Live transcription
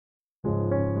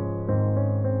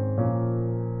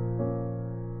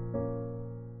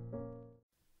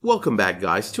Welcome back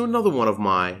guys to another one of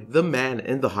my The Man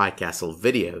in the High Castle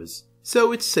videos.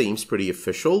 So it seems pretty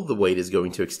official, the wait is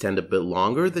going to extend a bit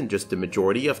longer than just the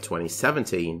majority of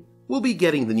 2017. We'll be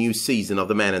getting the new season of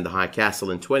The Man in the High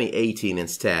Castle in 2018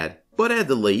 instead. But at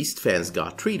the least, fans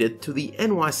got treated to the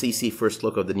NYCC first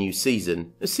look of the new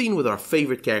season, a scene with our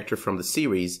favorite character from the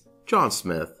series, John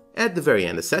Smith. At the very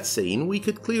end of that scene, we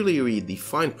could clearly read the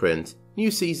fine print, New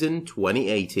Season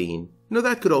 2018. Now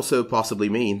that could also possibly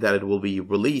mean that it will be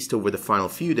released over the final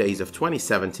few days of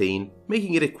 2017,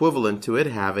 making it equivalent to it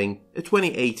having a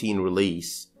 2018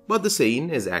 release. But the scene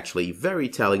is actually very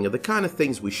telling of the kind of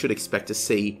things we should expect to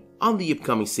see on the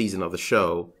upcoming season of the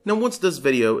show. Now once this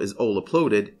video is all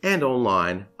uploaded and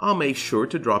online, I'll make sure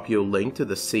to drop you a link to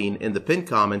the scene in the pinned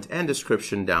comment and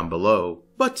description down below.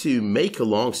 But to make a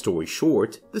long story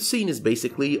short, the scene is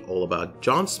basically all about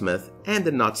John Smith and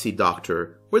the Nazi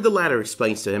doctor, where the latter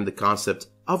explains to him the concept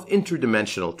of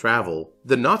interdimensional travel.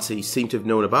 The Nazis seem to have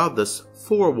known about this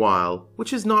for a while,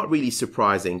 which is not really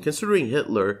surprising considering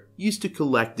Hitler used to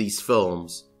collect these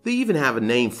films. They even have a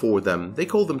name for them, they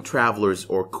call them travelers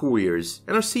or couriers,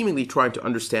 and are seemingly trying to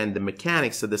understand the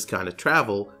mechanics of this kind of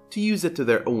travel to use it to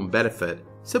their own benefit.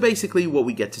 So basically what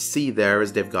we get to see there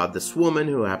is they've got this woman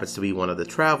who happens to be one of the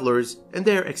travelers, and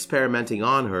they're experimenting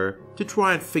on her to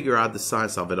try and figure out the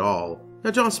science of it all. Now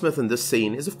John Smith in this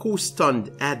scene is of course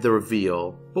stunned at the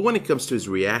reveal, but when it comes to his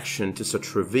reaction to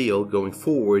such reveal going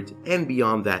forward and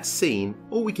beyond that scene,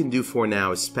 all we can do for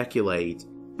now is speculate.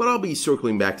 But I'll be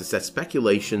circling back to set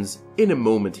speculations in a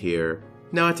moment here.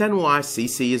 Now at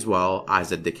NYCC as well,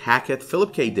 Isaac Dick Hackett,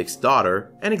 Philip K. Dick's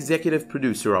daughter and executive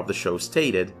producer of the show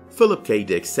stated, Philip K.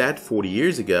 Dick said 40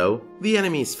 years ago, the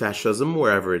enemy is fascism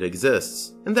wherever it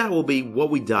exists, and that will be what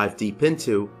we dive deep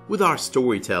into with our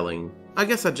storytelling. I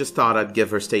guess I just thought I'd give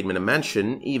her statement a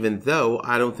mention, even though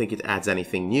I don't think it adds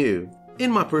anything new.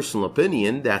 In my personal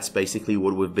opinion, that's basically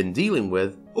what we've been dealing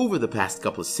with over the past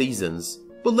couple of seasons.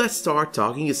 But let's start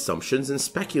talking assumptions and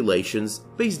speculations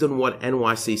based on what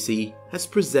NYCC has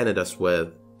presented us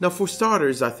with. Now for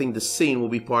starters, I think the scene will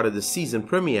be part of the season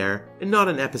premiere and not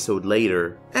an episode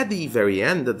later. At the very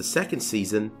end of the second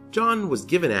season, John was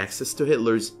given access to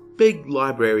Hitler's big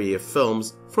library of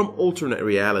films from alternate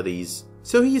realities.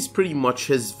 So he is pretty much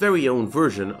his very own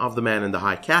version of the Man in the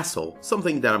High Castle,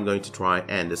 something that I'm going to try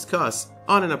and discuss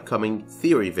on an upcoming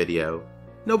theory video.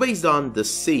 Now based on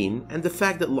this scene and the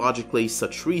fact that logically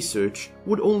such research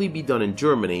would only be done in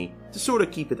Germany to sort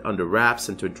of keep it under wraps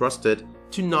and to entrust it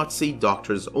to Nazi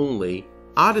doctors only,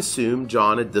 I'd assume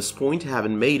John at this point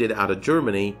haven't made it out of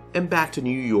Germany and back to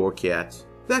New York yet.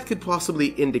 That could possibly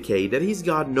indicate that he's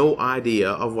got no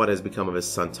idea of what has become of his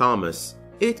son Thomas.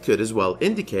 It could as well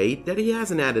indicate that he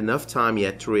hasn't had enough time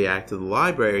yet to react to the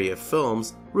library of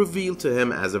films revealed to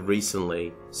him as of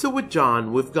recently. So with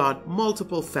John, we've got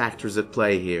multiple factors at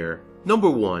play here. Number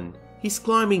 1, he's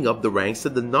climbing up the ranks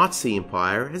of the Nazi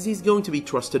Empire as he's going to be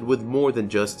trusted with more than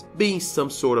just being some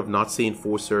sort of Nazi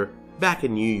enforcer back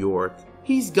in New York.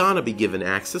 He's gonna be given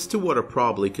access to what are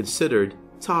probably considered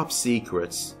top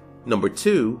secrets. Number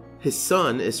 2, his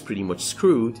son is pretty much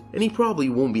screwed, and he probably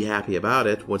won't be happy about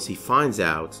it once he finds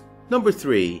out. Number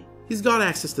 3, he's got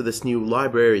access to this new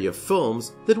library of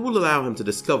films that will allow him to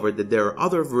discover that there are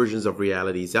other versions of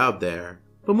realities out there.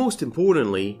 But most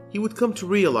importantly, he would come to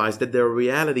realize that there are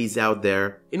realities out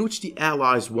there in which the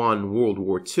Allies won World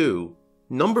War II.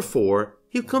 Number 4,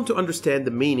 he'll come to understand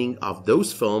the meaning of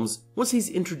those films once he's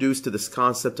introduced to this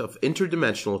concept of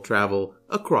interdimensional travel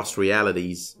across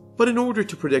realities. But in order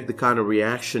to predict the kind of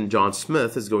reaction John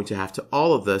Smith is going to have to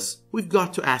all of this, we've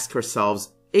got to ask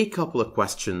ourselves a couple of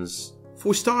questions.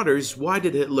 For starters, why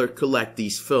did Hitler collect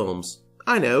these films?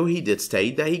 I know he did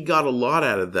state that he got a lot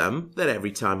out of them, that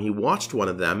every time he watched one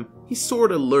of them, he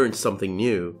sorta learned something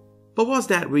new. But was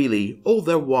that really all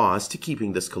there was to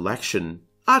keeping this collection?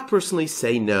 I'd personally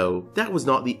say no, that was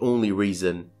not the only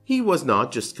reason. He was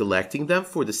not just collecting them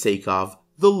for the sake of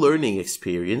the learning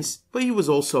experience, but he was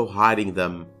also hiding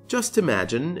them. Just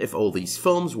imagine if all these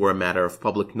films were a matter of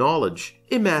public knowledge.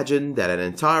 Imagine that an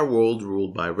entire world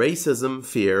ruled by racism,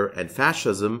 fear, and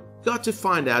fascism got to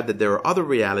find out that there are other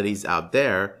realities out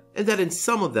there and that in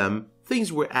some of them,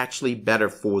 things were actually better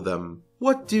for them.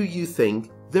 What do you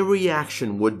think the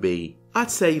reaction would be?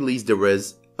 I'd say at least there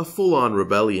is a full-on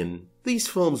rebellion. These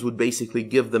films would basically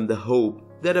give them the hope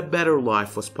that a better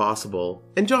life was possible.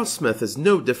 And John Smith is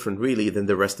no different really than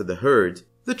the rest of the herd.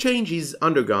 The change he's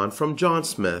undergone from John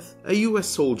Smith, a US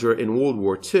soldier in World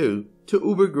War II, to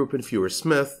Obergruppenführer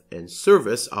Smith in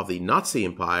service of the Nazi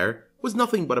Empire was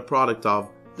nothing but a product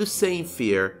of the same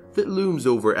fear that looms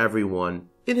over everyone.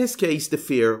 In his case, the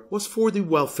fear was for the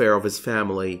welfare of his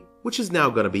family, which is now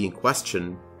going to be in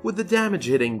question. with the damage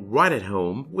hitting right at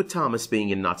home, with Thomas being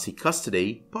in Nazi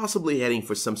custody, possibly heading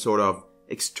for some sort of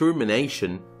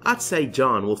extermination, I'd say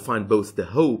John will find both the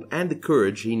hope and the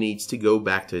courage he needs to go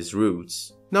back to his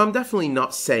roots. Now, I'm definitely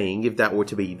not saying if that were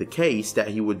to be the case that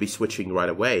he would be switching right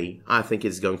away. I think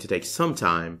it's going to take some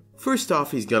time. First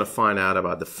off, he's gonna find out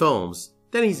about the films,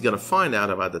 then he's gonna find out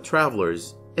about the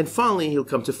travelers, and finally he'll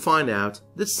come to find out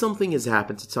that something has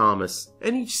happened to Thomas,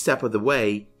 and each step of the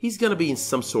way, he's gonna be in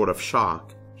some sort of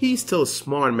shock. He's still a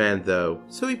smart man though,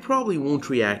 so he probably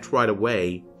won't react right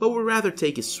away, but will rather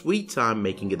take his sweet time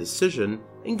making a decision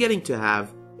and getting to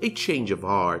have a change of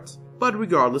heart. But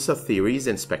regardless of theories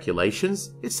and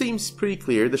speculations, it seems pretty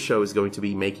clear the show is going to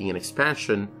be making an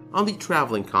expansion on the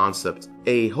traveling concept.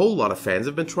 A whole lot of fans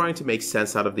have been trying to make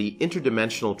sense out of the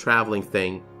interdimensional traveling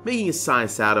thing, making a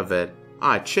science out of it,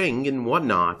 I Ching and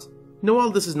whatnot. Now,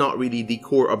 while this is not really the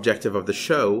core objective of the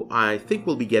show, I think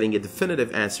we'll be getting a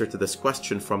definitive answer to this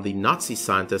question from the Nazi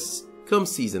scientists come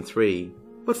season 3.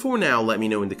 But for now, let me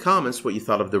know in the comments what you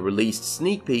thought of the released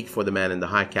sneak peek for The Man in the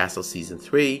High Castle season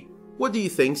 3. What do you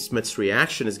think Smith's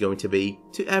reaction is going to be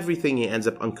to everything he ends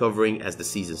up uncovering as the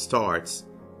season starts?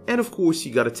 And of course,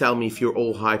 you gotta tell me if you're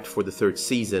all hyped for the 3rd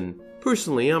season.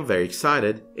 Personally, I'm very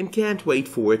excited and can't wait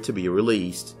for it to be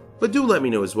released. But do let me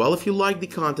know as well if you like the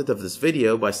content of this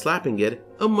video by slapping it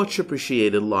a much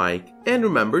appreciated like. And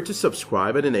remember to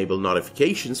subscribe and enable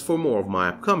notifications for more of my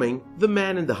upcoming The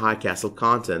Man in the High Castle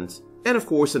content. And of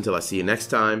course, until I see you next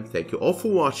time, thank you all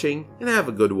for watching and have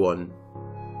a good one.